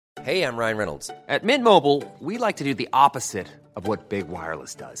Hey, I'm Ryan Reynolds. At Mint Mobile, we like to do the opposite of what Big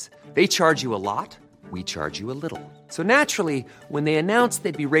Wireless does. They charge you a lot, we charge you a little. So naturally, when they announced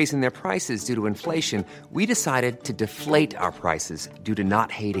they'd be raising their prices due to inflation, we decided to deflate our prices due to not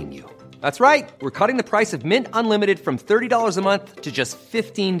hating you. That's right. We're cutting the price of Mint Unlimited from $30 a month to just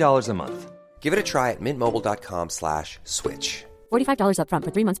 $15 a month. Give it a try at mintmobile.com/switch. $45 up front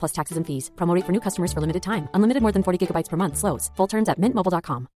for 3 months plus taxes and fees. Promo rate for new customers for limited time. Unlimited more than 40 gigabytes per month. Slows full terms at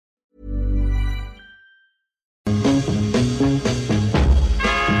mintmobile.com.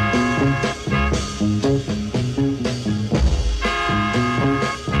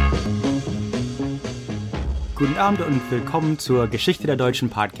 Guten Abend und willkommen zur Geschichte der Deutschen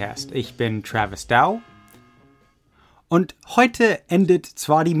Podcast. Ich bin Travis Dow und heute endet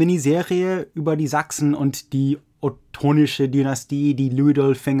zwar die Miniserie über die Sachsen und die ottonische Dynastie, die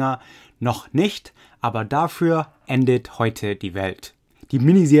Ludolfinger, noch nicht, aber dafür endet heute die Welt. Die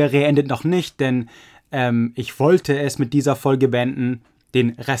Miniserie endet noch nicht, denn ich wollte es mit dieser Folge beenden,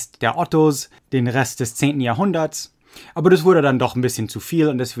 den Rest der Ottos, den Rest des 10. Jahrhunderts, aber das wurde dann doch ein bisschen zu viel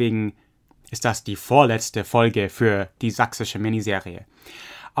und deswegen ist das die vorletzte Folge für die sächsische Miniserie.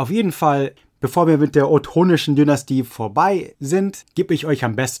 Auf jeden Fall, bevor wir mit der ottonischen Dynastie vorbei sind, gebe ich euch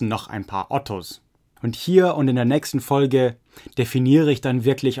am besten noch ein paar Ottos. Und hier und in der nächsten Folge definiere ich dann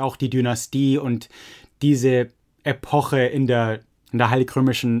wirklich auch die Dynastie und diese Epoche in der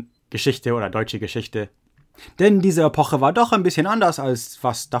heiligrömischen Geschichte oder deutsche Geschichte. Denn diese Epoche war doch ein bisschen anders als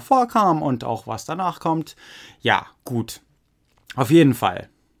was davor kam und auch was danach kommt. Ja, gut. Auf jeden Fall.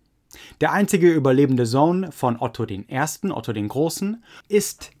 Der einzige überlebende Sohn von Otto I., Otto den Großen,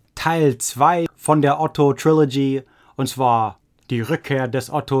 ist Teil 2 von der Otto-Trilogy, und zwar die Rückkehr des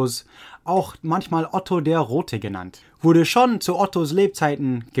Ottos, auch manchmal Otto der Rote genannt. Wurde schon zu Ottos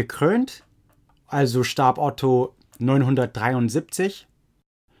Lebzeiten gekrönt, also starb Otto 973,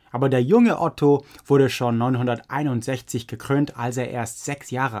 aber der junge Otto wurde schon 961 gekrönt, als er erst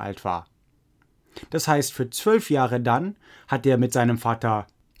 6 Jahre alt war. Das heißt, für 12 Jahre dann hat er mit seinem Vater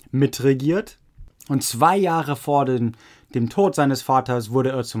mitregiert und 2 Jahre vor dem Tod seines Vaters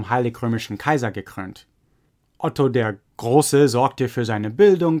wurde er zum heiligrömischen Kaiser gekrönt. Otto der Große sorgte für seine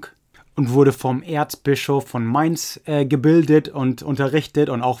Bildung und wurde vom Erzbischof von Mainz gebildet und unterrichtet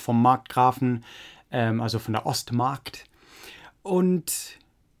und auch vom Markgrafen, also von der Ostmark. Und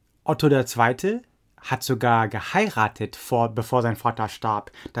Otto II. Hat sogar geheiratet, bevor sein Vater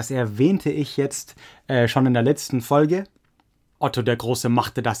starb. Das erwähnte ich jetzt schon in der letzten Folge. Otto der Große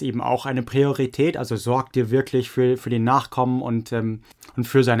machte das eben auch eine Priorität, also sorgte wirklich für die Nachkommen und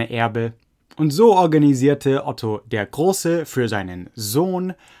für seine Erbe. Und so organisierte Otto der Große für seinen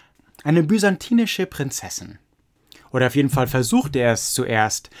Sohn eine byzantinische Prinzessin. Oder auf jeden Fall versuchte er es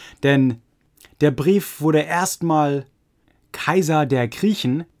zuerst, denn der Brief wurde erstmal Kaiser der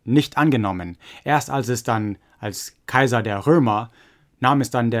Griechen nicht angenommen. Erst als es dann als Kaiser der Römer nahm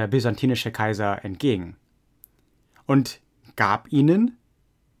es dann der byzantinische Kaiser entgegen und gab ihnen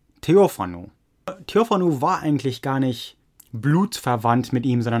Theophanu. Theophanu war eigentlich gar nicht blutsverwandt mit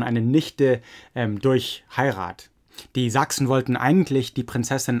ihm, sondern eine Nichte durch Heirat. Die Sachsen wollten eigentlich die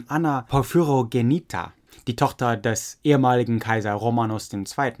Prinzessin Anna Porphyrogenita, die Tochter des ehemaligen Kaiser Romanos II.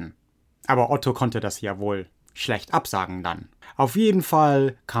 Aber Otto konnte das ja wohl schlecht absagen dann. Auf jeden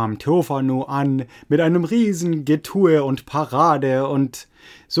Fall kam Theophanu an mit einem riesen Getue und Parade und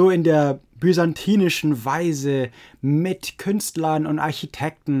so in der byzantinischen Weise mit Künstlern und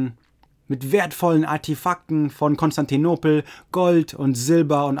Architekten, mit wertvollen Artefakten von Konstantinopel, Gold und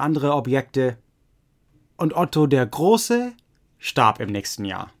Silber und andere Objekte. Und Otto der Große starb im nächsten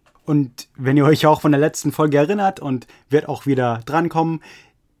Jahr. Und wenn ihr euch auch von der letzten Folge erinnert und wird auch wieder drankommen,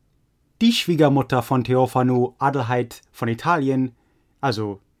 die Schwiegermutter von Theophanu, Adelheid von Italien,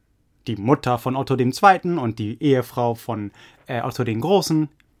 also die Mutter von Otto II. Und die Ehefrau von Otto den Großen,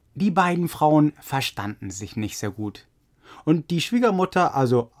 die beiden Frauen verstanden sich nicht sehr gut. Und die Schwiegermutter,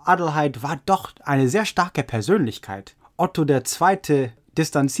 also Adelheid, war doch eine sehr starke Persönlichkeit. Otto II.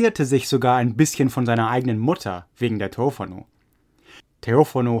 Distanzierte sich sogar ein bisschen von seiner eigenen Mutter wegen der Theophanu.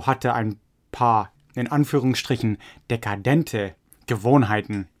 Theophanu hatte ein paar, in Anführungsstrichen, dekadente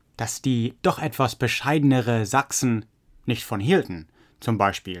Gewohnheiten, dass die doch etwas bescheidenere Sachsen nicht von hielten. Zum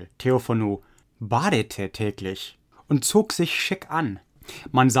Beispiel, Theophanu badete täglich und zog sich schick an.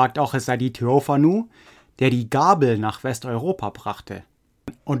 Man sagt auch, es sei die Theophanu, der die Gabel nach Westeuropa brachte.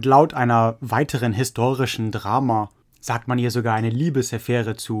 Und laut einer weiteren historischen Drama sagt man ihr sogar eine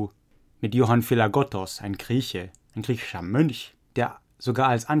Liebesaffäre zu mit Johann Philagothos, ein griechischer Mönch, der sogar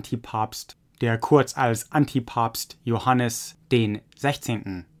als Antipapst, der kurz als Antipapst Johannes den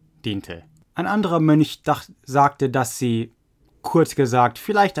 16. diente. Ein anderer Mönch sagte, dass sie kurz gesagt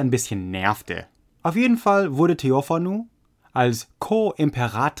vielleicht ein bisschen nervte. Auf jeden Fall wurde Theophanu als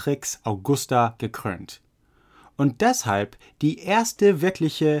Co-Imperatrix Augusta gekrönt. Und deshalb die erste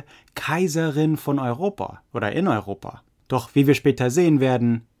wirkliche Kaiserin von Europa oder in Europa. Doch wie wir später sehen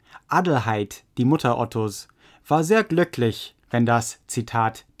werden, Adelheid, die Mutter Ottos, war sehr glücklich, wenn das,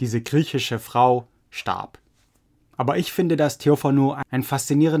 Zitat, diese griechische Frau starb. Aber ich finde, dass Theophanu ein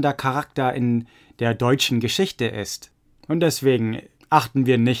faszinierender Charakter in der deutschen Geschichte ist. Und deswegen achten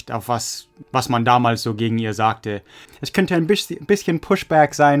wir nicht auf was man damals so gegen ihr sagte. Es könnte ein bisschen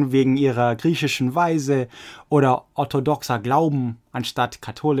Pushback sein wegen ihrer griechischen Weise oder orthodoxer Glauben anstatt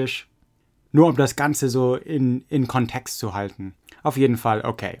katholisch. Nur um das Ganze so in Kontext zu halten. Auf jeden Fall,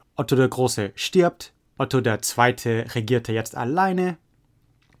 okay. Otto der Große stirbt. Otto der Zweite regierte jetzt alleine.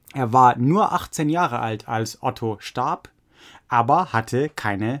 Er war nur 18 Jahre alt, als Otto starb, aber hatte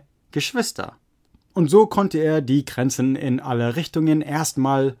keine Geschwister. Und so konnte er die Grenzen in alle Richtungen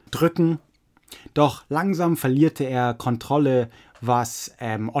erstmal drücken. Doch langsam verlierte er Kontrolle, was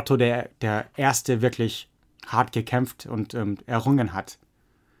Otto der Erste wirklich hart gekämpft und errungen hat.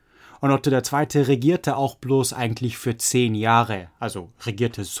 Und Otto der Zweite regierte auch bloß eigentlich für 10 Jahre. Also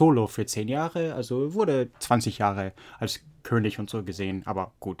regierte solo für 10 Jahre, also wurde 20 Jahre als König und so gesehen,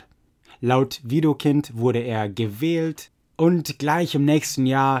 aber gut. Laut Widukind wurde er gewählt und gleich im nächsten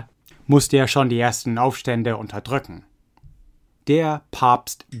Jahr musste er schon die ersten Aufstände unterdrücken. Der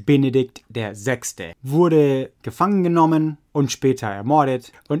Papst Benedikt VI. Wurde gefangen genommen und später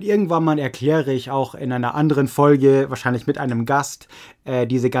ermordet. Und irgendwann mal erkläre ich auch in einer anderen Folge, wahrscheinlich mit einem Gast,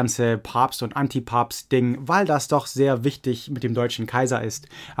 diese ganze Papst- und Antipapst-Ding, weil das doch sehr wichtig mit dem deutschen Kaiser ist.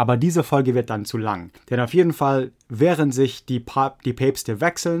 Aber diese Folge wird dann zu lang. Denn auf jeden Fall, während sich die Päpste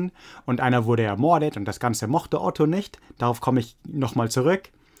wechseln und einer wurde ermordet und das Ganze mochte Otto nicht, darauf komme ich nochmal zurück,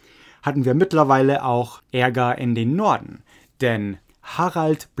 hatten wir mittlerweile auch Ärger in den Norden. Denn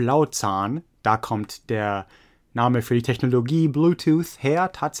Harald Blauzahn, da kommt der Name für die Technologie Bluetooth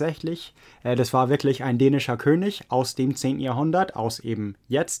her tatsächlich. Das war wirklich ein dänischer König aus dem 10. Jahrhundert, aus eben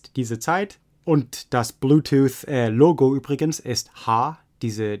jetzt, diese Zeit. Und das Bluetooth-Logo übrigens ist H,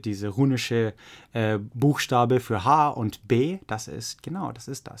 diese runische Buchstabe für H und B. Das ist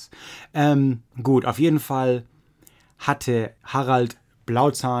das. Gut, auf jeden Fall hatte Harald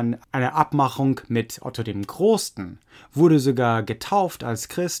Blauzahn eine Abmachung mit Otto dem Großen, wurde sogar getauft als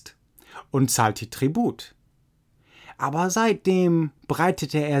Christ und zahlte Tribut. Aber seitdem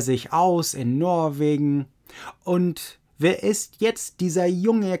breitete er sich aus in Norwegen. Und wer ist jetzt dieser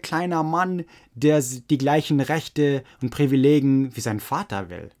junge kleine Mann, der die gleichen Rechte und Privilegien wie sein Vater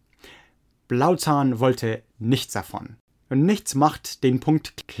will? Blauzahn wollte nichts davon. Und nichts macht den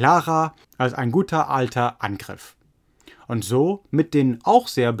Punkt klarer als ein guter alter Angriff. Und so, mit den auch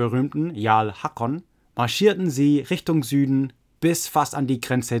sehr berühmten Jarl Hakon, marschierten sie Richtung Süden bis fast an die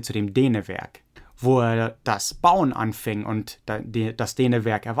Grenze zu dem Dänewerk, wo er das Bauen anfing und das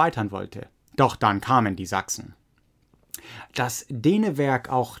Dänewerk erweitern wollte. Doch dann kamen die Sachsen. Das Dänewerk,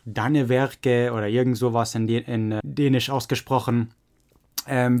 auch Dannewerke oder irgend sowas in Dänisch ausgesprochen,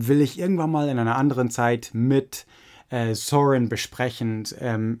 will ich irgendwann mal in einer anderen Zeit mit Soren besprechen,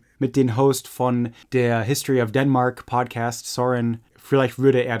 mit dem Host von der History of Denmark Podcast, Soren. Vielleicht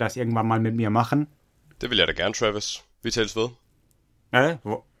würde er das irgendwann mal mit mir machen. Det vil jeg da gerne, Travis. Vi tales ved.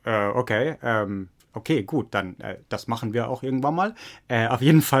 Okay. Okay, gut, dann das machen wir auch irgendwann mal. Auf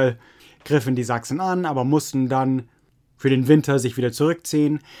jeden Fall griffen die Sachsen an, aber mussten dann für den Winter sich wieder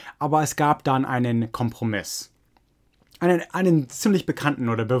zurückziehen. Aber es gab dann einen Kompromiss. Einen ziemlich bekannten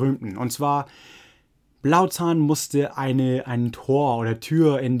oder berühmten. Und zwar Blauzahn musste ein Tor oder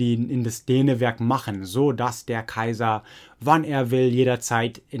Tür in das Dänewerk machen, so dass der Kaiser, wann er will,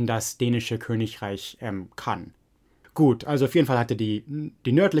 jederzeit in das dänische Königreich kann. Gut, also auf jeden Fall hatte die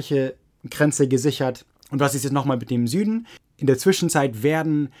nördliche Grenze gesichert. Und was ist jetzt nochmal mit dem Süden? In der Zwischenzeit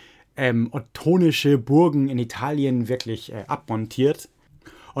werden ottonische Burgen in Italien wirklich abmontiert.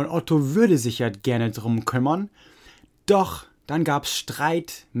 Und Otto würde sich ja gerne drum kümmern. Doch dann gab es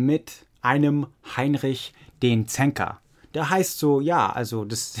Streit mit einem Heinrich den Zänker. Der heißt so, ja, also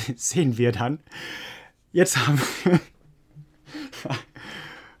das sehen wir dann. Jetzt haben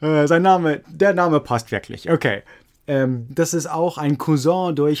wir der Name passt wirklich. Okay, das ist auch ein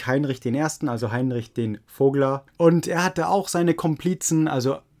Cousin durch Heinrich I., also Heinrich den Vogler. Und er hatte auch seine Komplizen,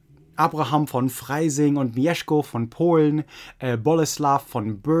 also Abraham von Freising und Mieszko von Polen, Boleslaw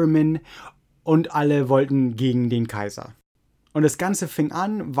von Böhmen und alle wollten gegen den Kaiser. Und das Ganze fing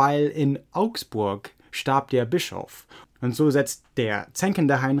an, weil in Augsburg starb der Bischof. Und so setzt der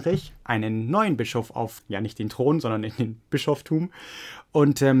zänkende Heinrich einen neuen Bischof auf, ja nicht den Thron, sondern in den Bischoftum.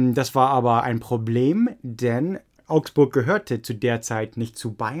 Und das war aber ein Problem, denn Augsburg gehörte zu der Zeit nicht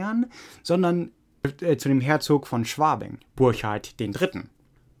zu Bayern, sondern zu dem Herzog von Schwabing, Burchard III.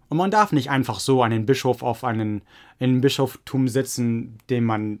 Und man darf nicht einfach so einen Bischof auf einen Bischoftum setzen, dem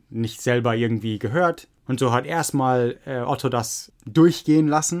man nicht selber irgendwie gehört. Und so hat erstmal Otto das durchgehen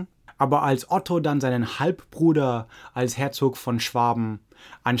lassen. Aber als Otto dann seinen Halbbruder als Herzog von Schwaben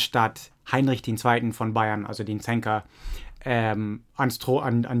anstatt Heinrich II. Von Bayern, also den Zänker,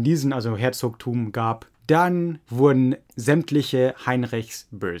 an diesen, also Herzogtum gab, dann wurden sämtliche Heinrichs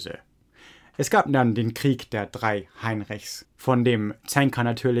böse. Es gab dann den Krieg der 3 Heinrichs, von dem Zänker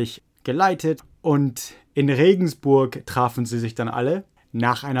natürlich geleitet. Und in Regensburg trafen sie sich dann alle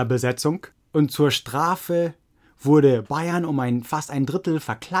nach einer Besetzung. Und zur Strafe wurde Bayern um fast ein Drittel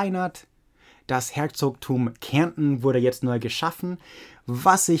verkleinert. Das Herzogtum Kärnten wurde jetzt neu geschaffen,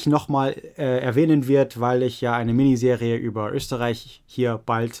 was ich nochmal erwähnen wird, weil ich ja eine Miniserie über Österreich hier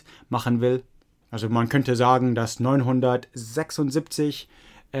bald machen will. Also man könnte sagen, dass 976,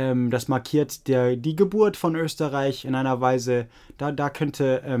 das markiert die Geburt von Österreich in einer Weise, da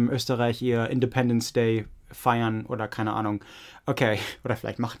könnte Österreich ihr Independence Day feiern oder keine Ahnung. Okay, oder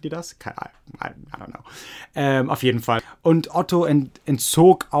vielleicht machen die das? Keine Ahnung, I don't know. Auf jeden Fall. Und Otto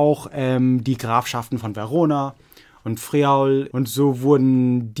entzog auch die Grafschaften von Verona und Friaul und so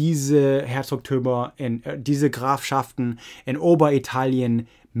wurden diese Herzogtümer, diese Grafschaften in Oberitalien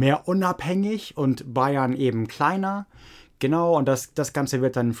mehr unabhängig und Bayern eben kleiner. Genau, und das Ganze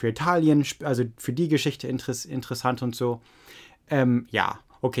wird dann für Italien, also für die Geschichte interessant und so. Ja,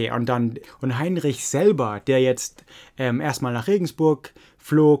 okay, und Heinrich selber, der jetzt erstmal nach Regensburg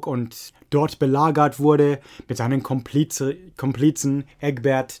flog und dort belagert wurde mit seinen Komplizen,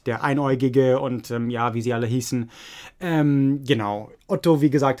 Egbert, der Einäugige und wie sie alle hießen. Genau, Otto, wie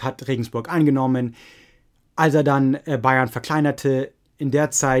gesagt, hat Regensburg eingenommen. Als er dann Bayern verkleinerte, in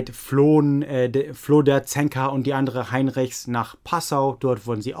der Zeit floh der Zänker und die anderen Heinrichs nach Passau. Dort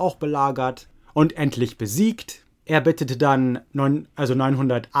wurden sie auch belagert und endlich besiegt. Er bittete dann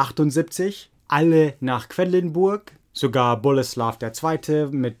 978 alle nach Quedlinburg, sogar Boleslaw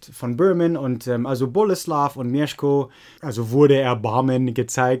II. Von Böhmen und also Boleslaw und Mieszko, also wurde Erbarmen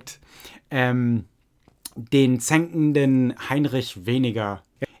gezeigt. Den zänkenden Heinrich weniger.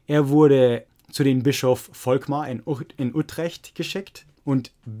 Er wurde zu den Bischof Volkmar in Utrecht geschickt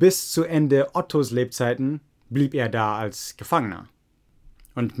und bis zu Ende Ottos Lebzeiten blieb er da als Gefangener.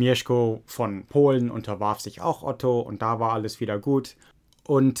 Und Mieszko von Polen unterwarf sich auch Otto und da war alles wieder gut.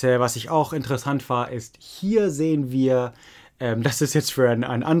 Und was ich auch interessant war, ist, hier sehen wir, das ist jetzt für ein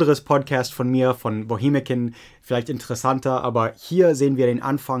anderes Podcast von mir, von Bohemican, vielleicht interessanter, aber hier sehen wir den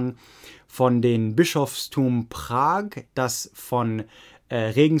Anfang von dem Bischofstum Prag, das von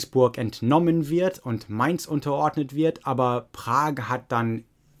Regensburg entnommen wird und Mainz unterordnet wird, aber Prag hat dann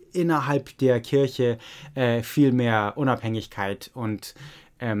innerhalb der Kirche viel mehr Unabhängigkeit und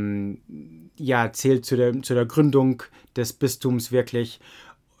zählt zu der Gründung des Bistums wirklich,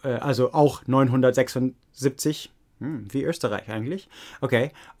 also auch 976, wie Österreich eigentlich.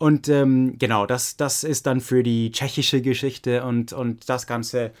 Okay, und genau, das ist dann für die tschechische Geschichte und das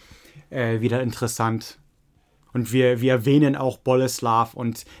Ganze wieder interessant. Und wir erwähnen auch Boleslaw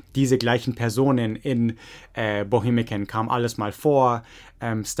und diese gleichen Personen in Bohemican kam alles mal vor.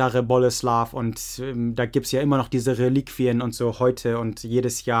 Stare Boleslaw und da gibt es ja immer noch diese Reliquien und so heute und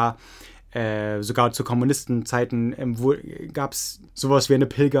jedes Jahr, sogar zu Kommunistenzeiten, gab es sowas wie eine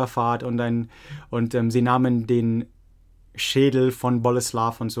Pilgerfahrt und sie nahmen den Schädel von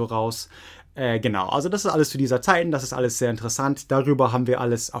Boleslaw und so raus. Genau, also das ist alles zu dieser Zeit, das ist alles sehr interessant. Darüber haben wir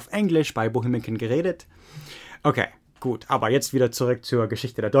alles auf Englisch bei Bohemican geredet. Okay, gut, aber jetzt wieder zurück zur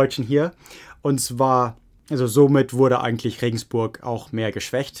Geschichte der Deutschen hier. Und zwar, also somit wurde eigentlich Regensburg auch mehr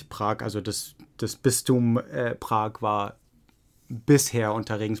geschwächt. Prag, also das Bistum Prag war bisher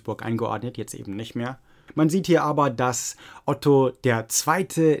unter Regensburg eingeordnet, jetzt eben nicht mehr. Man sieht hier aber, dass Otto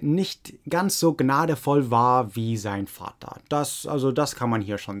II. Nicht ganz so gnadevoll war wie sein Vater. Das kann man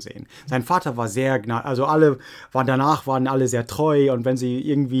hier schon sehen. Sein Vater war sehr gnadevoll, also waren alle sehr treu und wenn sie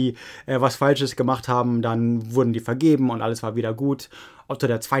irgendwie was Falsches gemacht haben, dann wurden die vergeben und alles war wieder gut. Otto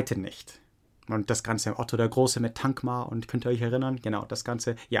II. Nicht. Und das Ganze, Otto der Große mit Thankmar, und könnt ihr euch erinnern? Genau, das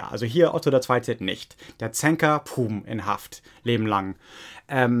Ganze. Ja, also hier Otto II. Nicht. Der Zänker, in Haft, Leben lang.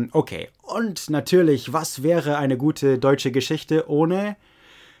 Okay, und natürlich, was wäre eine gute deutsche Geschichte ohne...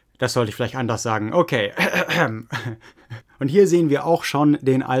 Das sollte ich vielleicht anders sagen. Okay. Und hier sehen wir auch schon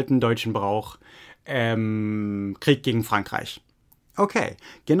den alten deutschen Brauch. Krieg gegen Frankreich. Okay,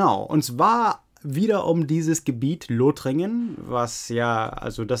 genau. Und zwar... wieder um dieses Gebiet Lothringen, was ja,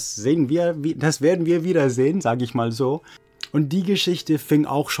 also das werden wir wiedersehen, sage ich mal so. Und die Geschichte fing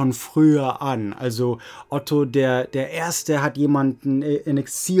auch schon früher an. Also Otto der Erste hat jemanden in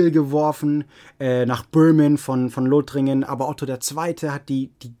Exil geworfen, nach Böhmen von Lothringen. Aber Otto der Zweite hat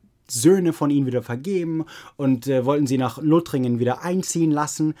die Söhne von ihnen wieder vergeben und wollten sie nach Lothringen wieder einziehen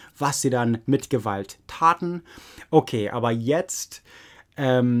lassen, was sie dann mit Gewalt taten. Okay, aber jetzt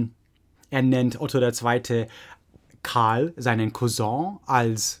ernennt Otto der Zweite Karl, seinen Cousin,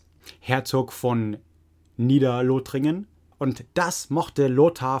 als Herzog von Niederlothringen. Und das mochte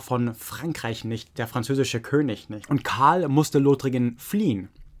Lothar von Frankreich nicht, der französische König nicht. Und Karl musste Lothringen fliehen.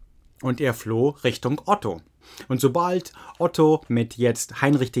 Und er floh Richtung Otto. Und sobald Otto mit jetzt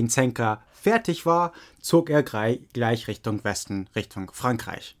Heinrich den Zänker fertig war, zog er gleich Richtung Westen, Richtung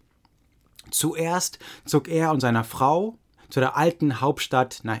Frankreich. Zuerst zog er und seine Frau zu der alten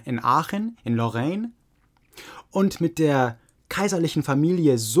Hauptstadt in Aachen, in Lorraine. Und mit der kaiserlichen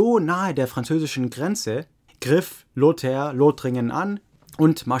Familie so nahe der französischen Grenze griff Lothar Lothringen an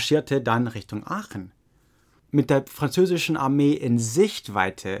und marschierte dann Richtung Aachen. Mit der französischen Armee in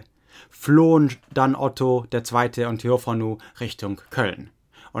Sichtweite flohen dann Otto II. Und Theophanu Richtung Köln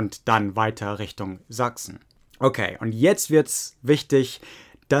und dann weiter Richtung Sachsen. Okay, und jetzt wird's wichtig,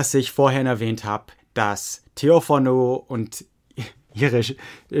 dass ich vorhin erwähnt habe, dass Theophanu und ihre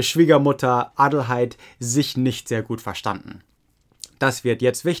Schwiegermutter Adelheid sich nicht sehr gut verstanden. Das wird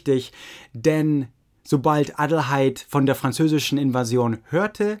jetzt wichtig, denn sobald Adelheid von der französischen Invasion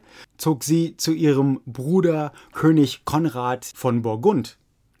hörte, zog sie zu ihrem Bruder König Konrad von Burgund.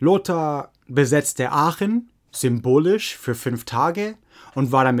 Lothar besetzte Aachen, symbolisch für 5 Tage,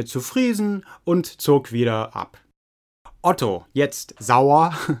 und war damit zufrieden und zog wieder ab. Otto, jetzt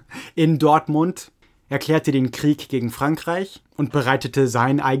sauer, in Dortmund, erklärte den Krieg gegen Frankreich und bereitete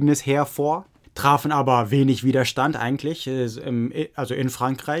sein eigenes Heer vor, trafen aber wenig Widerstand eigentlich, also in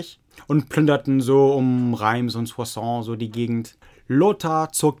Frankreich, und plünderten so um Reims und Soissons so die Gegend.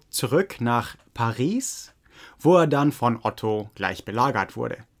 Lothar zog zurück nach Paris, wo er dann von Otto gleich belagert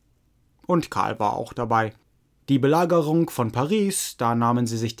wurde. Und Karl war auch dabei. Die Belagerung von Paris, da nahmen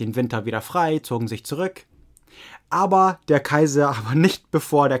sie sich den Winter wieder frei, zogen sich zurück. Aber nicht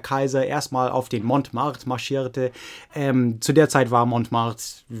bevor der Kaiser erstmal auf den Montmartre marschierte. Zu der Zeit war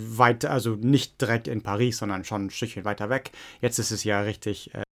Montmartre also nicht direkt in Paris, sondern schon ein Stückchen weiter weg. Jetzt ist es ja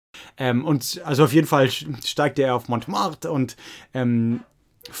richtig. Und also auf jeden Fall steigte er auf Montmartre und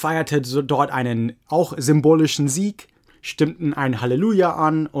feierte dort einen auch symbolischen Sieg, stimmten ein Halleluja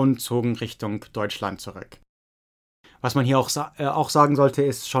an und zogen Richtung Deutschland zurück. Was man hier auch sagen sollte,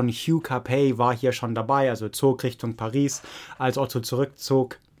 ist schon Hugh Capet war hier schon dabei, also zog Richtung Paris, als Otto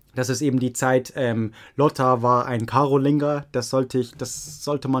zurückzog. Das ist eben die Zeit, Lothar war ein Karolinger, das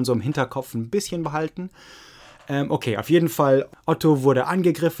sollte man so im Hinterkopf ein bisschen behalten. Okay, auf jeden Fall, Otto wurde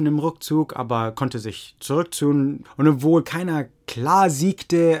angegriffen im Rückzug, aber konnte sich zurückziehen. Und obwohl keiner klar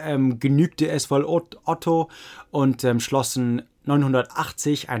siegte, genügte es wohl Otto und schlossen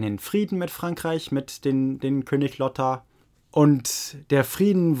 980 einen Frieden mit Frankreich, mit den König Lothar. Und der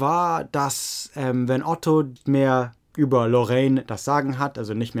Frieden war, dass wenn Otto mehr über Lorraine das Sagen hat,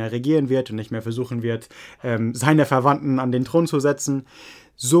 also nicht mehr regieren wird und nicht mehr versuchen wird, seine Verwandten an den Thron zu setzen,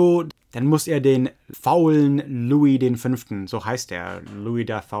 dann muss er den faulen Louis V., so heißt er, Louis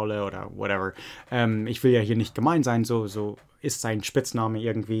der Faule oder whatever. Ich will ja hier nicht gemein sein, so ist sein Spitzname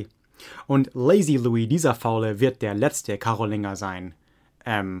irgendwie. Und Lazy Louis, dieser Faule, wird der letzte Karolinger sein.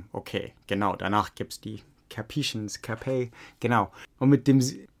 Okay, genau, danach gibt's die Capetians, Capet, genau. Und mit dem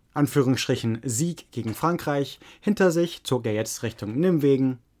Anführungsstrichen Sieg gegen Frankreich hinter sich zog er jetzt Richtung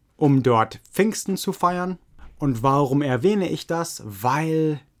Nimwegen, um dort Pfingsten zu feiern. Und warum erwähne ich das?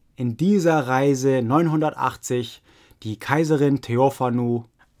 Weil in dieser Reise 980 die Kaiserin Theophanu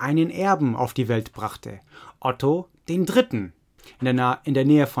einen Erben auf die Welt brachte, Otto III., in der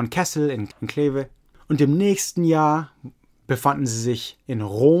Nähe von Kessel in Kleve. Und im nächsten Jahr befanden sie sich in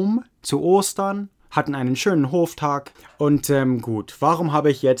Rom zu Ostern, hatten einen schönen Hoftag. Und gut, warum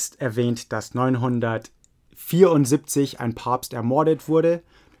habe ich jetzt erwähnt, dass 974 ein Papst ermordet wurde?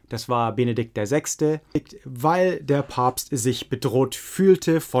 Das war Benedikt XVI., weil der Papst sich bedroht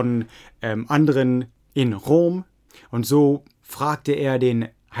fühlte von anderen in Rom. Und so fragte er den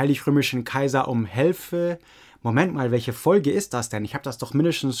heilig-römischen Kaiser um Hilfe. Moment mal, welche Folge ist das denn? Ich habe das doch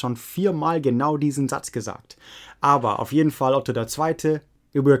mindestens schon 4-mal genau diesen Satz gesagt. Aber auf jeden Fall Otto II.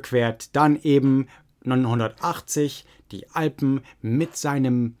 Überquert dann eben 980 die Alpen mit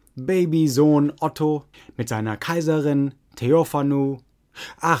seinem Babysohn Otto, mit seiner Kaiserin Theophanu.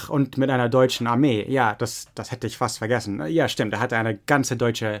 Ach, und mit einer deutschen Armee. Ja, das hätte ich fast vergessen. Ja, stimmt, er hatte eine ganze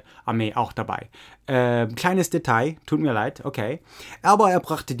deutsche Armee auch dabei. Kleines Detail, tut mir leid, okay. Aber er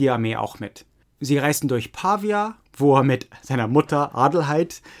brachte die Armee auch mit. Sie reisten durch Pavia wo er mit seiner Mutter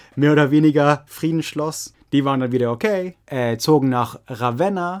Adelheid mehr oder weniger Frieden schloss. Die waren dann wieder okay, zogen nach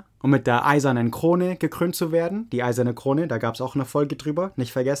Ravenna, um mit der Eisernen Krone gekrönt zu werden. Die Eiserne Krone, da gab es auch eine Folge drüber,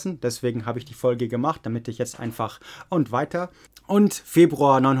 nicht vergessen. Deswegen habe ich die Folge gemacht, damit ich jetzt einfach und weiter. Und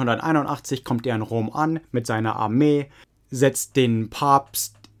Februar 981 kommt er in Rom an mit seiner Armee, setzt den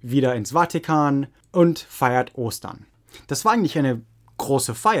Papst wieder ins Vatikan und feiert Ostern. Das war eigentlich eine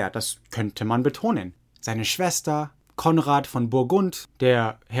große Feier, das könnte man betonen. Seine Schwester Konrad von Burgund,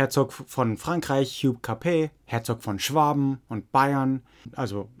 der Herzog von Frankreich, Hugh Capet, Herzog von Schwaben und Bayern,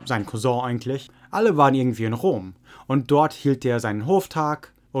 also sein Cousin eigentlich, alle waren irgendwie in Rom. Und dort hielt er seinen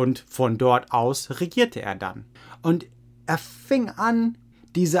Hoftag und von dort aus regierte er dann. Und er fing an,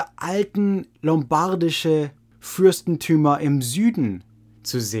 diese alten lombardische Fürstentümer im Süden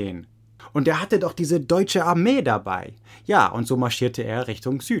zu sehen. Und er hatte doch diese deutsche Armee dabei. Ja, und so marschierte er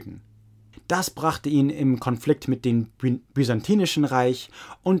Richtung Süden. Das brachte ihn im Konflikt mit dem Byzantinischen Reich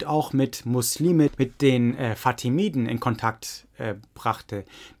und auch mit Muslimen, mit den Fatimiden in Kontakt brachte.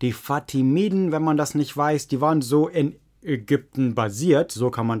 Die Fatimiden, wenn man das nicht weiß, die waren so in Ägypten basiert,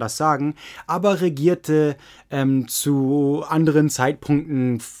 so kann man das sagen, aber regierte zu anderen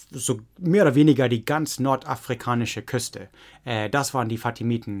Zeitpunkten so mehr oder weniger die ganz nordafrikanische Küste. Das waren die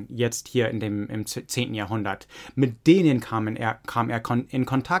Fatimiden jetzt hier im 10. Jahrhundert. Mit denen kam er in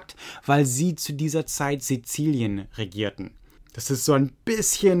Kontakt, weil sie zu dieser Zeit Sizilien regierten. Das ist so ein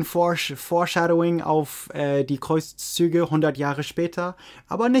bisschen Foreshadowing auf die Kreuzzüge 100 Jahre später,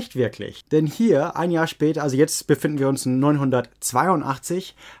 aber nicht wirklich. Denn hier, ein Jahr später, also jetzt befinden wir uns in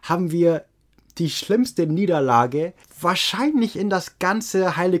 982, haben wir die schlimmste Niederlage wahrscheinlich in das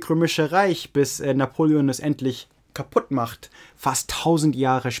ganze Heilige Römische Reich, bis Napoleon es endlich kaputt macht, fast 1000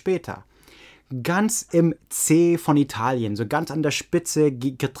 Jahre später. Ganz im Zeh von Italien, so ganz an der Spitze,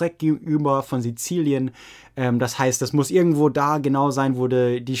 direkt gegenüber von Sizilien. Das heißt, das muss irgendwo da genau sein, wo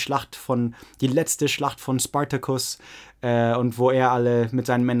die letzte Schlacht von Spartacus und wo er alle mit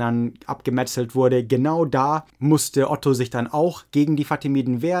seinen Männern abgemetzelt wurde. Genau da musste Otto sich dann auch gegen die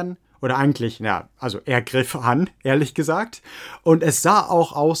Fatimiden wehren. Oder eigentlich, ja, also er griff an, ehrlich gesagt. Und es sah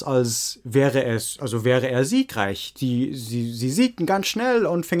auch aus, als wäre er siegreich. Sie siegten ganz schnell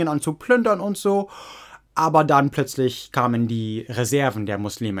und fingen an zu plündern und so. Aber dann plötzlich kamen die Reserven der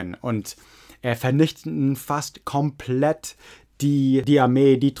Muslimen und vernichteten fast komplett die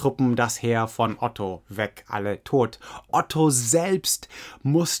Armee, die Truppen, das Heer von Otto weg, alle tot. Otto selbst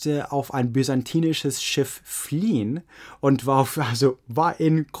musste auf ein byzantinisches Schiff fliehen und war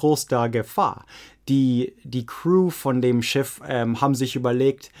in großer Gefahr. Die Crew von dem Schiff haben sich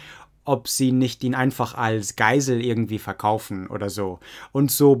überlegt, ob sie nicht ihn einfach als Geisel irgendwie verkaufen oder so. Und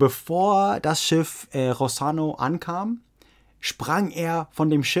so, bevor das Schiff Rossano ankam, sprang er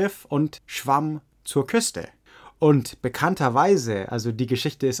von dem Schiff und schwamm zur Küste. Und bekannterweise, also die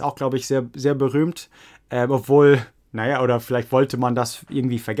Geschichte ist auch, glaube ich, sehr, sehr berühmt, obwohl, oder vielleicht wollte man das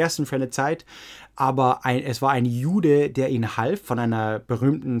irgendwie vergessen für eine Zeit, aber es war ein Jude, der ihn half, von einer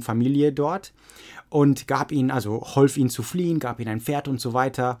berühmten Familie dort und half ihn zu fliehen, gab ihm ein Pferd und so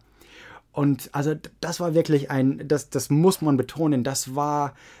weiter. Und also das war wirklich das muss man betonen, das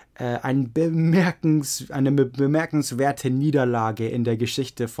war eine bemerkenswerte Niederlage in der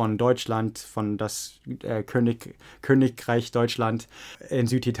Geschichte von Deutschland, von das Königreich Deutschland in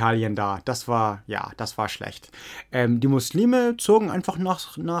Süditalien da. Das war schlecht. Die Muslime zogen einfach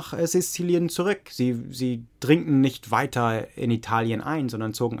nach Sizilien zurück. Sie dringten nicht weiter in Italien ein,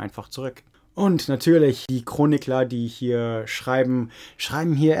 sondern zogen einfach zurück. Und natürlich, die Chronikler, die hier schreiben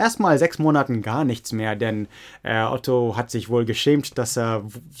hier erstmal 6 Monaten gar nichts mehr, denn Otto hat sich wohl geschämt, dass er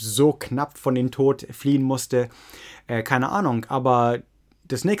so knapp von dem Tod fliehen musste. Keine Ahnung, aber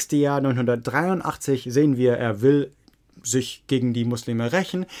das nächste Jahr, 983, sehen wir, er will sich gegen die Muslime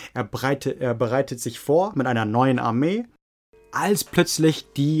rächen. Er bereitet sich vor mit einer neuen Armee, als plötzlich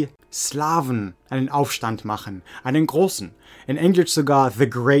die Slawen einen Aufstand machen, einen großen. In Englisch sogar The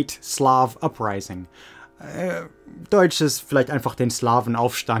Great Slav Uprising. Deutsch ist vielleicht einfach den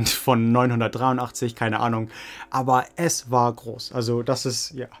Slawenaufstand von 983, keine Ahnung. Aber es war groß. Also das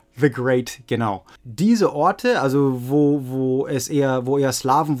ist, The Great, genau. Diese Orte, also wo eher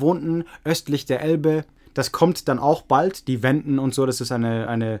Slawen wohnten, östlich der Elbe, das kommt dann auch bald. Die Wenden und so, das ist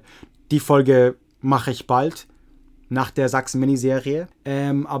die Folge mache ich bald. Nach der Sachsen-Miniserie.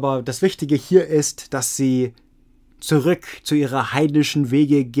 Aber das Wichtige hier ist, dass sie zurück zu ihrer heidnischen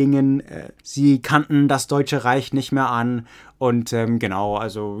Wege gingen. Sie kannten das Deutsche Reich nicht mehr an. Und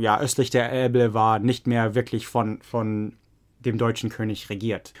östlich der Elbe war nicht mehr wirklich von dem deutschen König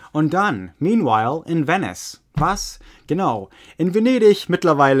regiert. Und dann, meanwhile, in Venice. Was? Genau. In Venedig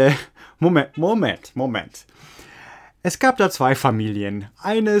mittlerweile. Moment. Es gab da 2 Familien.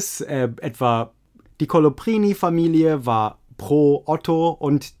 Eines, etwa die Coloprini-Familie, war pro Otto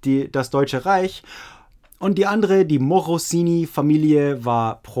und das Deutsche Reich. Und die andere, die Morosini-Familie,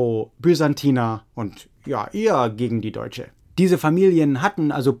 war pro Byzantiner und ja, eher gegen die Deutsche. Diese Familien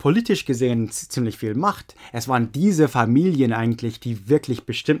hatten also politisch gesehen ziemlich viel Macht. Es waren diese Familien eigentlich, die wirklich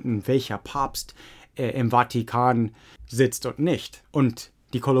bestimmten, welcher Papst im Vatikan sitzt und nicht. Und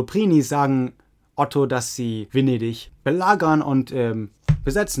die Coloprinis sagen Otto, dass sie Venedig belagern und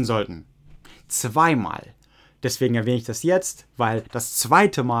besetzen sollten. 2-mal. Deswegen erwähne ich das jetzt, weil das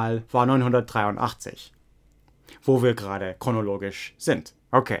 2. Mal war 983, wo wir gerade chronologisch sind.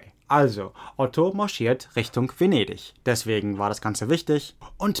 Okay, also Otto marschiert Richtung Venedig. Deswegen war das Ganze wichtig.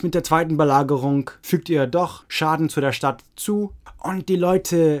 Und mit der 2. Belagerung fügt er doch Schaden zu der Stadt zu. Und die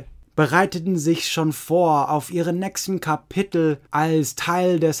Leute bereiteten sich schon vor auf ihre nächsten Kapitel als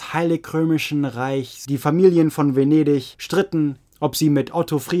Teil des Heilig-Römischen Reichs. Die Familien von Venedig stritten, ob sie mit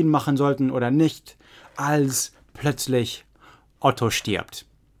Otto Frieden machen sollten oder nicht, als plötzlich Otto stirbt.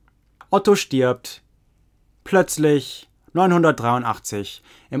 Otto stirbt plötzlich 983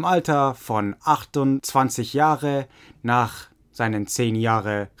 im Alter von 28 Jahre nach seinen 10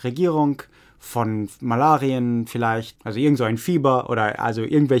 Jahre Regierung von Malarien vielleicht, also irgend so ein Fieber oder also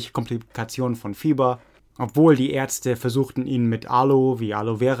irgendwelche Komplikationen von Fieber. Obwohl die Ärzte versuchten, ihn mit wie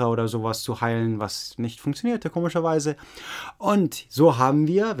Aloe Vera oder sowas zu heilen, was nicht funktionierte, komischerweise. Und so haben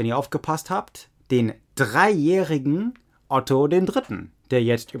wir, wenn ihr aufgepasst habt, den 3-jährigen Otto III., der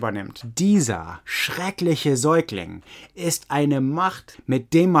jetzt übernimmt. Dieser schreckliche Säugling ist eine Macht,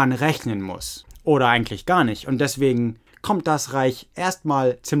 mit dem man rechnen muss. Oder eigentlich gar nicht. Und deswegen kommt das Reich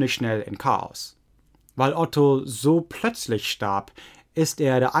erstmal ziemlich schnell in Chaos. Weil Otto so plötzlich starb, ist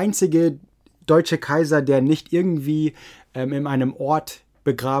er der einzige deutsche Kaiser, der nicht irgendwie in einem Ort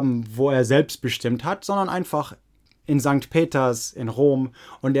begraben, wo er selbst bestimmt hat, sondern einfach in St. Peters in Rom.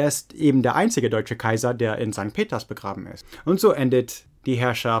 Und er ist eben der einzige deutsche Kaiser, der in St. Peters begraben ist. Und so endet die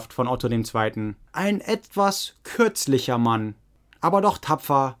Herrschaft von Otto II. Ein etwas kürzlicher Mann, aber doch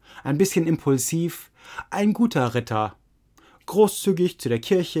tapfer, ein bisschen impulsiv, ein guter Ritter, großzügig zu der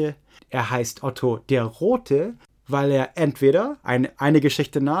Kirche. Er heißt Otto der Rote, weil er entweder, eine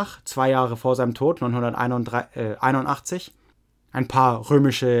Geschichte nach, 2 Jahre vor seinem Tod, 981, ein paar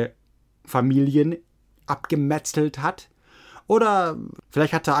römische Familien abgemetzelt hat, oder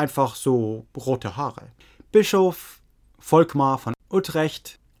vielleicht hat er einfach so rote Haare. Bischof Volkmar von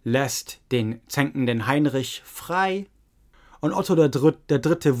Utrecht lässt den zänkenden Heinrich frei und Otto der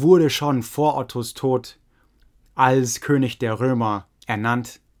Dritte wurde schon vor Ottos Tod als König der Römer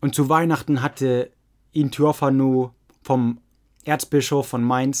ernannt. Und zu Weihnachten hatte ihn Theophanu vom Erzbischof von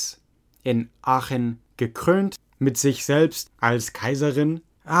Mainz in Aachen gekrönt, mit sich selbst als Kaiserin.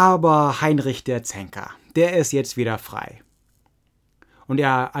 Aber Heinrich der Zänker, der ist jetzt wieder frei. Und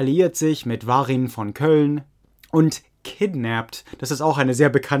er alliiert sich mit Warin von Köln und kidnappt. Das ist auch eine sehr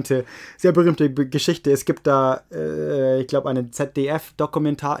bekannte, sehr berühmte Geschichte. Es gibt da, ich glaube, einen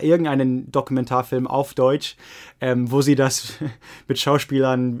ZDF-Dokumentar, irgendeinen Dokumentarfilm auf Deutsch, wo sie das mit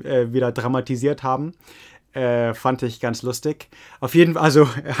Schauspielern wieder dramatisiert haben. Fand ich ganz lustig. Auf jeden Fall, also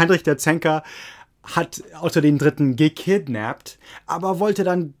Heinrich der Zänker hat Otto III. Gekidnappt, aber wollte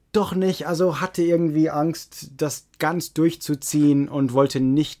dann doch nicht, also hatte irgendwie Angst, das ganz durchzuziehen und wollte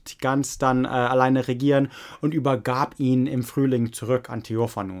nicht ganz dann alleine regieren und übergab ihn im Frühling zurück an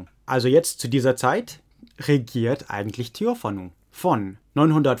Theophanu. Also jetzt zu dieser Zeit regiert eigentlich Theophanu von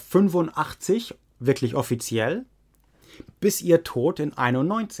 985, wirklich offiziell, bis ihr Tod in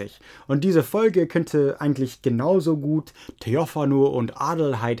 91. Und diese Folge könnte eigentlich genauso gut Theophanu und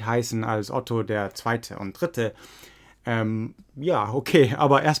Adelheid heißen als Otto der Zweite und Dritte. Ja, okay,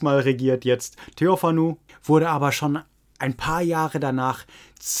 aber erstmal regiert jetzt Theophanu, wurde aber schon ein paar Jahre danach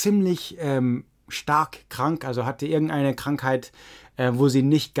ziemlich stark krank, also hatte irgendeine Krankheit, wo sie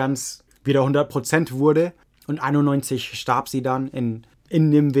nicht ganz wieder 100% wurde. Und 91 starb sie dann in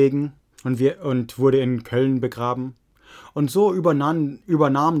Nimwegen und wurde in Köln begraben. Und so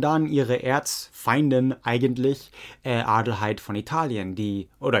übernahm dann ihre Erzfeindin eigentlich Adelheid von Italien, die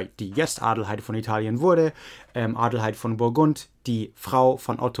jetzt Adelheid von Italien wurde, Adelheid von Burgund, die Frau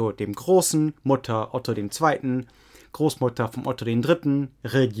von Otto dem Großen, Mutter Otto II., Großmutter von Otto III.,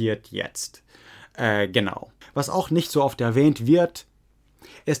 regiert jetzt. Genau. Was auch nicht so oft erwähnt wird,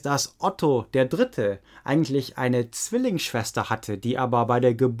 ist, dass Otto III. Eigentlich eine Zwillingsschwester hatte, die aber bei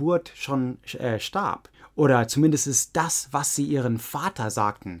der Geburt schon starb. Oder zumindest ist das, was sie ihren Vater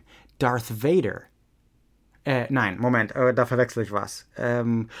sagten. Darth Vader. Nein, Moment, da verwechsel ich was.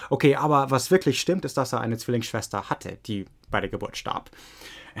 Okay, aber was wirklich stimmt, ist, dass er eine Zwillingsschwester hatte, die bei der Geburt starb.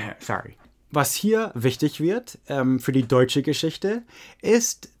 Sorry. Was hier wichtig wird für die deutsche Geschichte,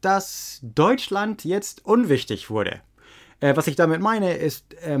 ist, dass Deutschland jetzt unwichtig wurde. Was ich damit meine,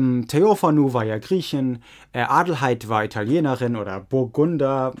 ist, Theophanu war ja Griechin, Adelheid war Italienerin oder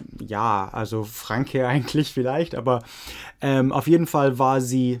Burgunder, ja, also Franke eigentlich vielleicht, aber auf jeden Fall war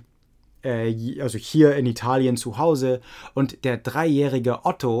sie also hier in Italien zu Hause und der 3-jährige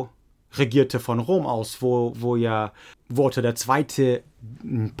Otto regierte von Rom aus, wo Otto II.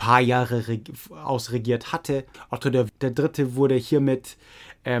 Ein paar Jahre ausregiert hatte. Otto der Dritte wurde hiermit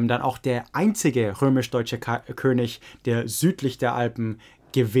dann auch der einzige römisch-deutsche König, der südlich der Alpen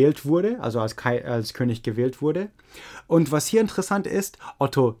gewählt wurde, also als König gewählt wurde. Und was hier interessant ist,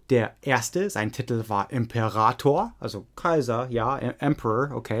 Otto der Erste, sein Titel war Imperator, also Kaiser, ja,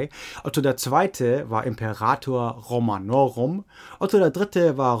 Emperor, okay. Otto der Zweite war Imperator Romanorum. Otto der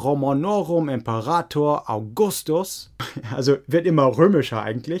Dritte war Romanorum Imperator Augustus. Also wird immer römischer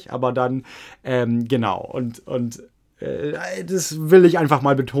eigentlich, aber dann, genau, und das will ich einfach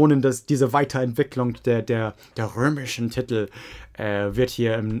mal betonen, dass diese Weiterentwicklung der römischen Titel wird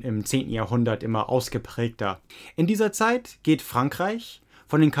hier im 10. Jahrhundert immer ausgeprägter. In dieser Zeit geht Frankreich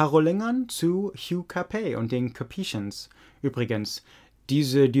von den Karolingern zu Hugh Capet und den Capetians. Übrigens,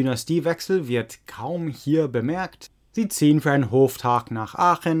 diese Dynastiewechsel wird kaum hier bemerkt. Sie ziehen für einen Hoftag nach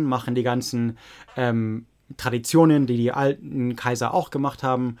Aachen, machen die ganzen Traditionen, die alten Kaiser auch gemacht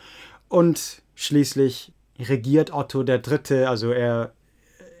haben, und schließlich regiert Otto der Dritte, also er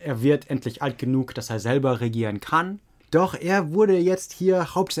wird endlich alt genug, dass er selber regieren kann. Doch er wurde jetzt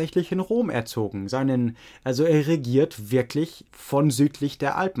hier hauptsächlich in Rom erzogen. Also er regiert wirklich von südlich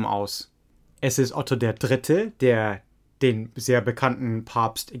der Alpen aus. Es ist Otto der Dritte, der den sehr bekannten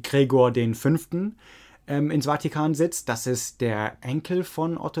Papst Gregor V. Ins Vatikan sitzt. Das ist der Enkel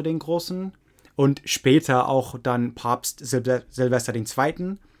von Otto den Großen. Und später auch dann Papst Silvester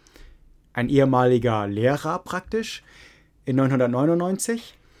II., ein ehemaliger Lehrer praktisch, in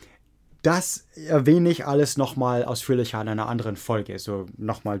 999. Das erwähne ich alles nochmal ausführlicher in einer anderen Folge. So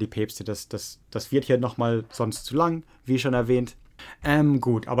nochmal die Päpste, das wird hier nochmal sonst zu lang, wie schon erwähnt.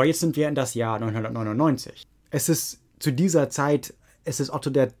 Gut, aber jetzt sind wir in das Jahr 999. Es ist zu dieser Zeit, es ist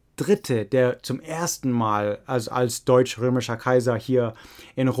Otto der Dritte, der zum ersten Mal als deutsch-römischer Kaiser hier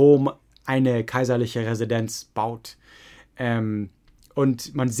in Rom eine kaiserliche Residenz baut.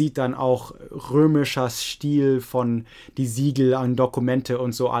 Und man sieht dann auch römischer Stil von die Siegel an Dokumente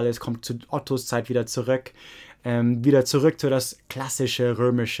und so alles, kommt zu Ottos Zeit wieder zurück zu das klassische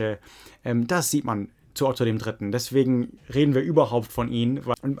römische. Das sieht man zu Otto dem Dritten. Deswegen reden wir überhaupt von ihm.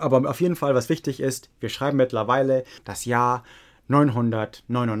 Aber auf jeden Fall, was wichtig ist, wir schreiben mittlerweile das Jahr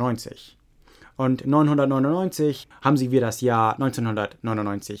 999. Und 999 haben sie wir das Jahr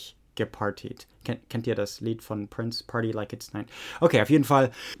 1999 gepartied. Kennt ihr das Lied von Prince? Party like it's night. Okay, auf jeden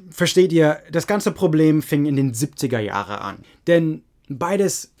Fall. Versteht ihr, das ganze Problem fing in den 70er Jahren an. Denn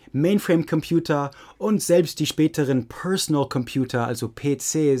beides Mainframe-Computer und selbst die späteren Personal-Computer, also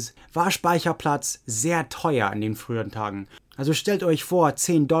PCs, war Speicherplatz sehr teuer in den früheren Tagen. Also stellt euch vor,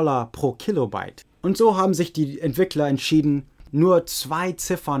 $10 pro Kilobyte. Und so haben sich die Entwickler entschieden, nur 2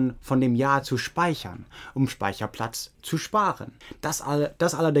 Ziffern von dem Jahr zu speichern, um Speicherplatz zu sparen. Das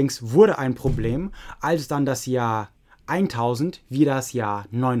allerdings wurde ein Problem, als dann das Jahr 1000 wie das Jahr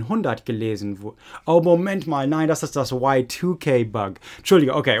 900 gelesen wurde. Oh, Moment mal, nein, das ist das Y2K-Bug.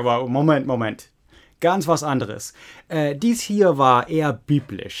 Entschuldige, okay, aber Moment. Ganz was anderes. Dies hier war eher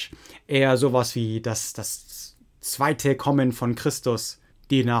biblisch. Eher sowas wie das zweite Kommen von Christus,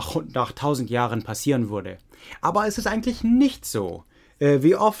 die nach 1000 Jahren passieren würde. Aber es ist eigentlich nicht so.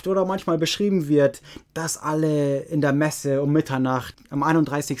 Wie oft oder manchmal beschrieben wird, dass alle in der Messe um Mitternacht am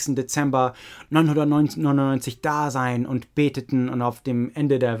 31. Dezember 999 da seien und beteten und auf dem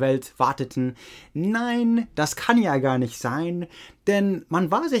Ende der Welt warteten. Nein, das kann ja gar nicht sein, denn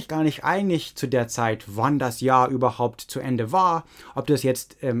man war sich gar nicht einig zu der Zeit, wann das Jahr überhaupt zu Ende war. Ob das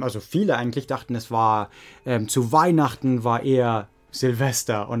jetzt, also viele eigentlich dachten, es war zu Weihnachten war eher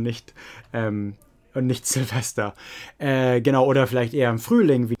Silvester und nicht Silvester. Genau, oder vielleicht eher im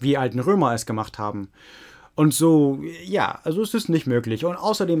Frühling, wie die alten Römer es gemacht haben. Und so, ja, also es ist nicht möglich. Und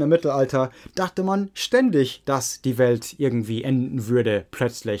außerdem im Mittelalter dachte man ständig, dass die Welt irgendwie enden würde,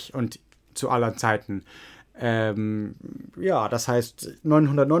 plötzlich und zu aller Zeiten. Ja, das heißt,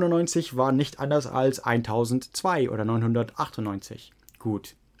 999 war nicht anders als 1002 oder 998.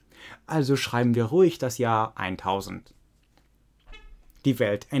 Gut. Also schreiben wir ruhig das Jahr 1000. Die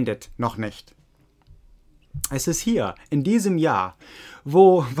Welt endet noch nicht. Es ist hier, in diesem Jahr,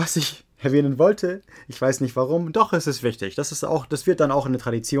 was ich erwähnen wollte. Ich weiß nicht warum. Doch, es ist wichtig. Das wird dann auch eine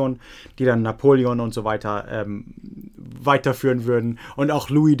Tradition, die dann Napoleon und so weiter weiterführen würden. Und auch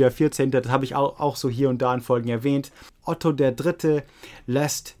Louis XIV., das habe ich auch so hier und da in Folgen erwähnt. Otto III.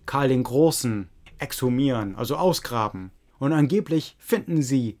 Lässt Karl den Großen exhumieren, also ausgraben. Und angeblich finden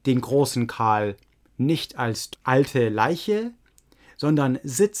sie den großen Karl nicht als alte Leiche, sondern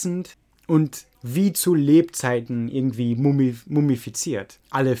sitzend und wie zu Lebzeiten irgendwie mumifiziert.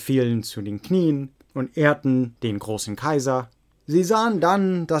 Alle fielen zu den Knien und ehrten den großen Kaiser. Sie sahen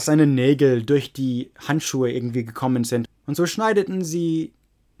dann, dass seine Nägel durch die Handschuhe irgendwie gekommen sind. Und so schneideten sie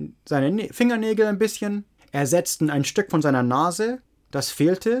seine Fingernägel ein bisschen, ersetzten ein Stück von seiner Nase, das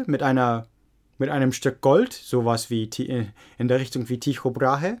fehlte, mit einem Stück Gold, sowas wie in der Richtung wie Tycho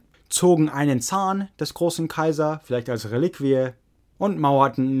Brahe, zogen einen Zahn des großen Kaiser, vielleicht als Reliquie, und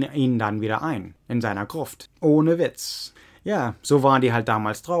mauerten ihn dann wieder ein, in seiner Gruft. Ohne Witz. Ja, so waren die halt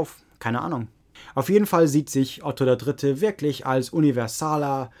damals drauf. Keine Ahnung. Auf jeden Fall sieht sich Otto III. Wirklich als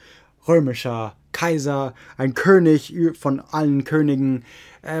universaler römischer Kaiser, ein König von allen Königen.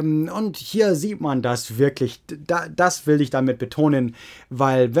 Und hier sieht man das wirklich, das will ich damit betonen,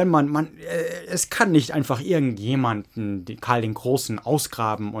 weil wenn es kann nicht einfach irgendjemanden, Karl den Großen,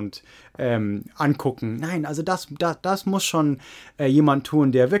 ausgraben und angucken. Nein, also das muss schon jemand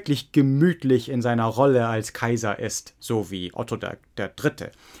tun, der wirklich gemütlich in seiner Rolle als Kaiser ist, so wie Otto der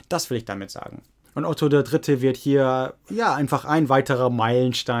Dritte. Das will ich damit sagen. Und Otto III. Wird hier ja einfach ein weiterer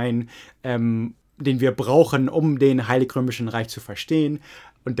Meilenstein, den wir brauchen, um den Heilig-Römischen Reich zu verstehen.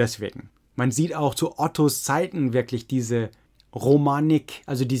 Und deswegen, man sieht auch zu Ottos Zeiten wirklich diese Romanik,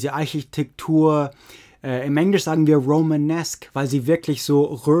 also diese Architektur. Im Englisch sagen wir Romanesque, weil sie wirklich so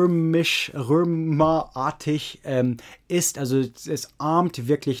römerartig ist. Also es ahmt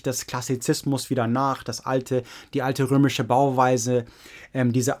wirklich das Klassizismus wieder nach, die alte römische Bauweise,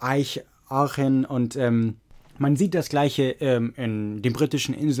 diese Archen und man sieht das Gleiche in den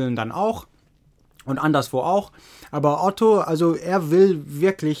britischen Inseln dann auch und anderswo auch. Aber Otto, also er will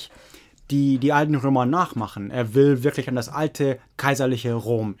wirklich die alten Römer nachmachen. Er will wirklich an das alte kaiserliche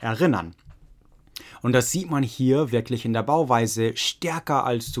Rom erinnern. Und das sieht man hier wirklich in der Bauweise stärker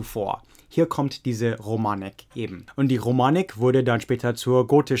als zuvor. Hier kommt diese Romanik eben. Und die Romanik wurde dann später zur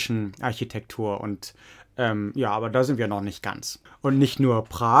gotischen Architektur und aber da sind wir noch nicht ganz. Und nicht nur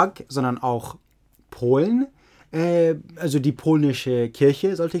Prag, sondern auch Polen. Also die polnische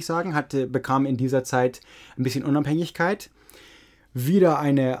Kirche, sollte ich sagen, bekam in dieser Zeit ein bisschen Unabhängigkeit. Wieder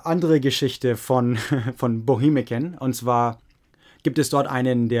eine andere Geschichte von Bohemiken. Und zwar gibt es dort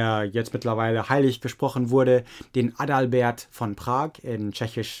einen, der jetzt mittlerweile heilig gesprochen wurde, den Adalbert von Prag. In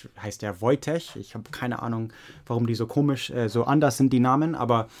Tschechisch heißt er Wojtek. Ich habe keine Ahnung, warum die so komisch, so anders sind, die Namen.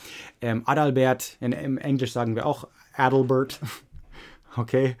 Aber Adalbert, im Englisch sagen wir auch Adalbert.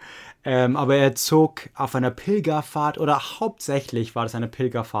 Okay. Aber er zog auf einer Pilgerfahrt, oder hauptsächlich war das eine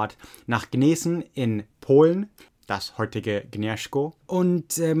Pilgerfahrt nach Gnesen in Polen, das heutige Gniezno.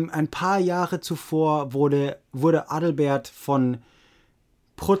 Und ein paar Jahre zuvor wurde Adalbert von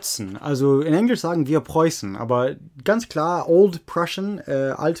Prutzen, also in Englisch sagen wir Preußen, aber ganz klar Old Prussian,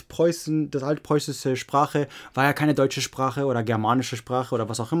 Altpreußen, das altpreußische Sprache war ja keine deutsche Sprache oder germanische Sprache oder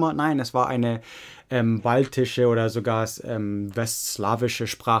was auch immer. Nein, es war eine baltische oder sogar westslawische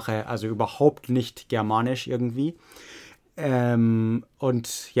Sprache, also überhaupt nicht germanisch irgendwie.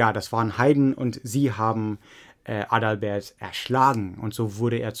 Und ja, das waren Heiden und sie haben Adalbert erschlagen und so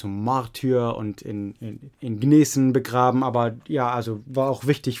wurde er zum Märtyr und in Gnesen begraben, aber ja, also war auch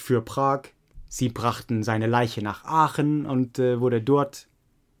wichtig für Prag. Sie brachten seine Leiche nach Aachen und wurde dort,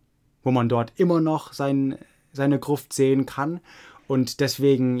 wo man dort immer noch seine Gruft sehen kann und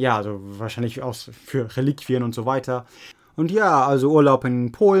deswegen, ja, also wahrscheinlich auch für Reliquien und so weiter. Und ja, also Urlaub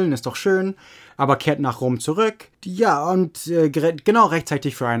in Polen ist doch schön, aber kehrt nach Rom zurück. Ja, und genau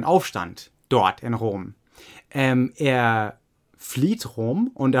rechtzeitig für einen Aufstand dort in Rom. Er flieht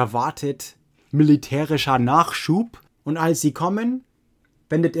Rom und erwartet militärischer Nachschub. Und als sie kommen,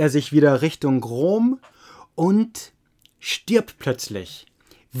 wendet er sich wieder Richtung Rom und stirbt plötzlich.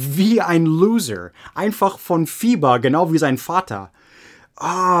 Wie ein Loser. Einfach von Fieber, genau wie sein Vater.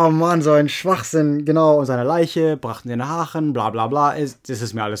 Ah, Mann, so ein Schwachsinn. Genau, und seine Leiche brachten sie nach Aachen, bla bla bla. Das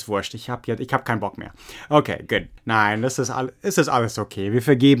ist mir alles wurscht. Ich hab keinen Bock mehr. Okay, gut. Nein, es ist alles okay. Wir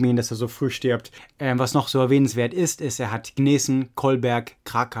vergeben ihn, dass er so früh stirbt. Was noch so erwähnenswert ist, er hat Gnesen, Kolberg,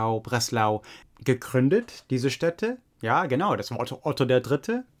 Krakau, Breslau gegründet, diese Städte. Ja, genau, das war Otto der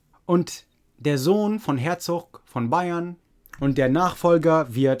Dritte. Und der Sohn von Herzog von Bayern und der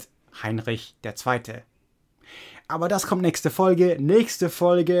Nachfolger wird Heinrich II. Aber das kommt nächste Folge. Nächste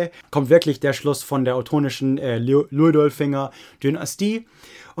Folge kommt wirklich der Schluss von der ottonischen Ludolfinger-Dynastie.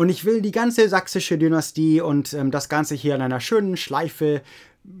 Und ich will die ganze sächsische Dynastie und das Ganze hier in einer schönen Schleife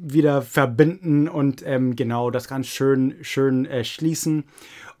wieder verbinden und genau das ganz schön schließen.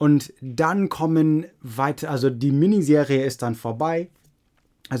 Und dann kommen weiter, also die Miniserie ist dann vorbei.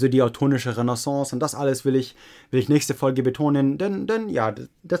 Also die ottonische Renaissance und das alles will ich nächste Folge betonen, denn ja,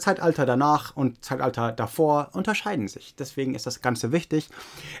 das Zeitalter danach und Zeitalter davor unterscheiden sich. Deswegen ist das Ganze wichtig.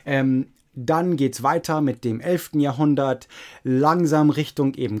 Dann geht's weiter mit dem 11. Jahrhundert, langsam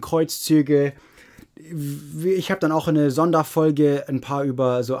Richtung eben Kreuzzüge. Ich habe dann auch eine Sonderfolge ein paar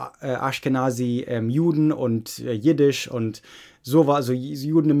über so Ashkenazi Juden und Jiddisch und so war also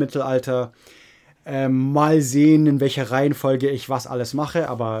Juden im Mittelalter. Mal sehen, in welcher Reihenfolge ich was alles mache,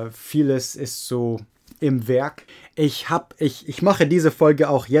 aber vieles ist so im Werk. Ich mache diese Folge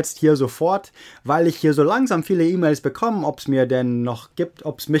auch jetzt hier sofort, weil ich hier so langsam viele E-Mails bekomme, ob es mir denn noch gibt,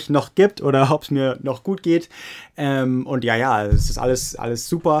 ob es mich noch gibt oder ob es mir noch gut geht. Und ja, es ist alles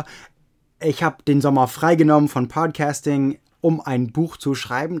super. Ich habe den Sommer freigenommen von Podcasting, um ein Buch zu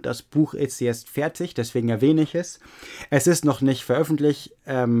schreiben. Das Buch ist jetzt fertig, deswegen erwähne ich es. Es ist noch nicht veröffentlicht.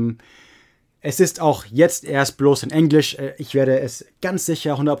 Es ist auch jetzt erst bloß in Englisch. Ich werde es ganz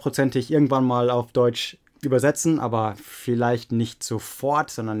sicher 100%ig irgendwann mal auf Deutsch übersetzen, aber vielleicht nicht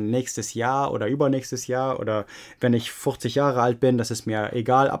sofort, sondern nächstes Jahr oder übernächstes Jahr oder wenn ich 50 Jahre alt bin, das ist mir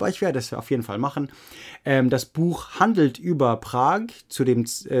egal, aber ich werde es auf jeden Fall machen. Das Buch handelt über Prag zu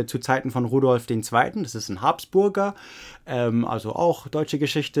Zeiten von Rudolf II. Das ist ein Habsburger, also auch deutsche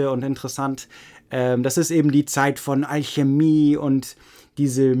Geschichte und interessant. Das ist eben die Zeit von Alchemie und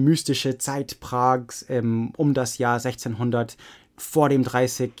diese mystische Zeit Prags um das Jahr 1600 vor dem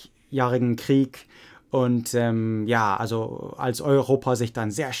 30-jährigen Krieg. Und also als Europa sich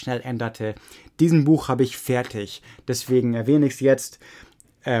dann sehr schnell änderte. Diesen Buch habe ich fertig. Deswegen erwähne ich es jetzt.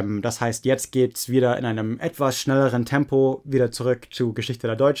 Das heißt, jetzt geht es wieder in einem etwas schnelleren Tempo wieder zurück zu Geschichte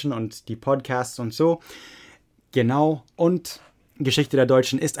der Deutschen und die Podcasts und so. Genau. Und Geschichte der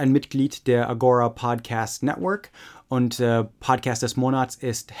Deutschen ist ein Mitglied der Agora Podcast Network. Und Podcast des Monats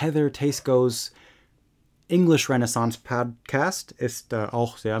ist Heather Teysko's English Renaissance Podcast, ist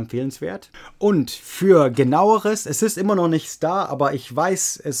auch sehr empfehlenswert. Und für genaueres, es ist immer noch nichts da, aber ich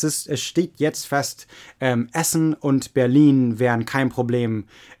weiß, es steht jetzt fest, Essen und Berlin wären kein Problem,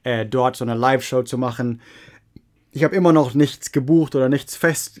 dort so eine Live-Show zu machen. Ich habe immer noch nichts gebucht oder nichts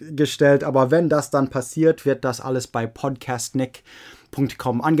festgestellt, aber wenn das dann passiert, wird das alles bei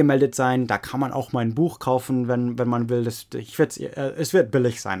podcastnick.com angemeldet sein. Da kann man auch mein Buch kaufen, wenn man will. Es wird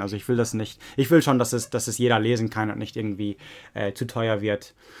billig sein, also ich will das nicht. Ich will schon, dass es jeder lesen kann und nicht irgendwie zu teuer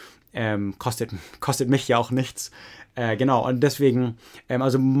wird. Kostet mich ja auch nichts. Genau, und deswegen,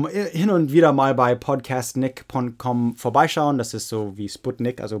 also hin und wieder mal bei podcastnick.com vorbeischauen. Das ist so wie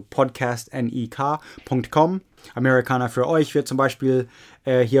Sputnik, also podcastnik.com. Amerikaner für euch wird zum Beispiel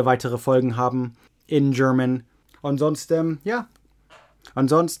hier weitere Folgen haben in German. Und sonst,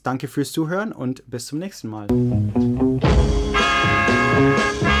 Ansonsten danke fürs Zuhören und bis zum nächsten Mal.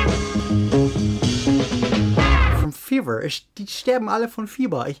 Vom Fever. Die sterben alle von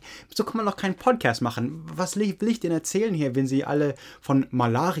Fieber. So kann man doch keinen Podcast machen. Was will ich denn erzählen hier, wenn sie alle von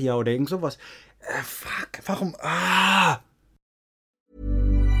Malaria oder irgend sowas... warum...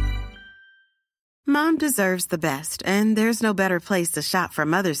 Mom deserves the best, and there's no better place to shop for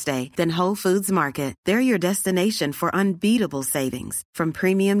Mother's Day than Whole Foods Market. They're your destination for unbeatable savings, from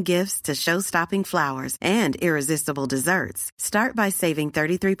premium gifts to show-stopping flowers and irresistible desserts. Start by saving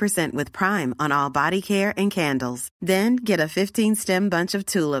 33% with Prime on all body care and candles. Then get a 15-stem bunch of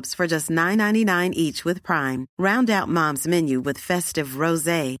tulips for just $9.99 each with Prime. Round out Mom's menu with festive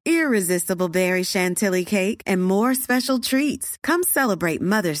rosé, irresistible berry chantilly cake, and more special treats. Come celebrate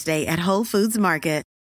Mother's Day at Whole Foods Market.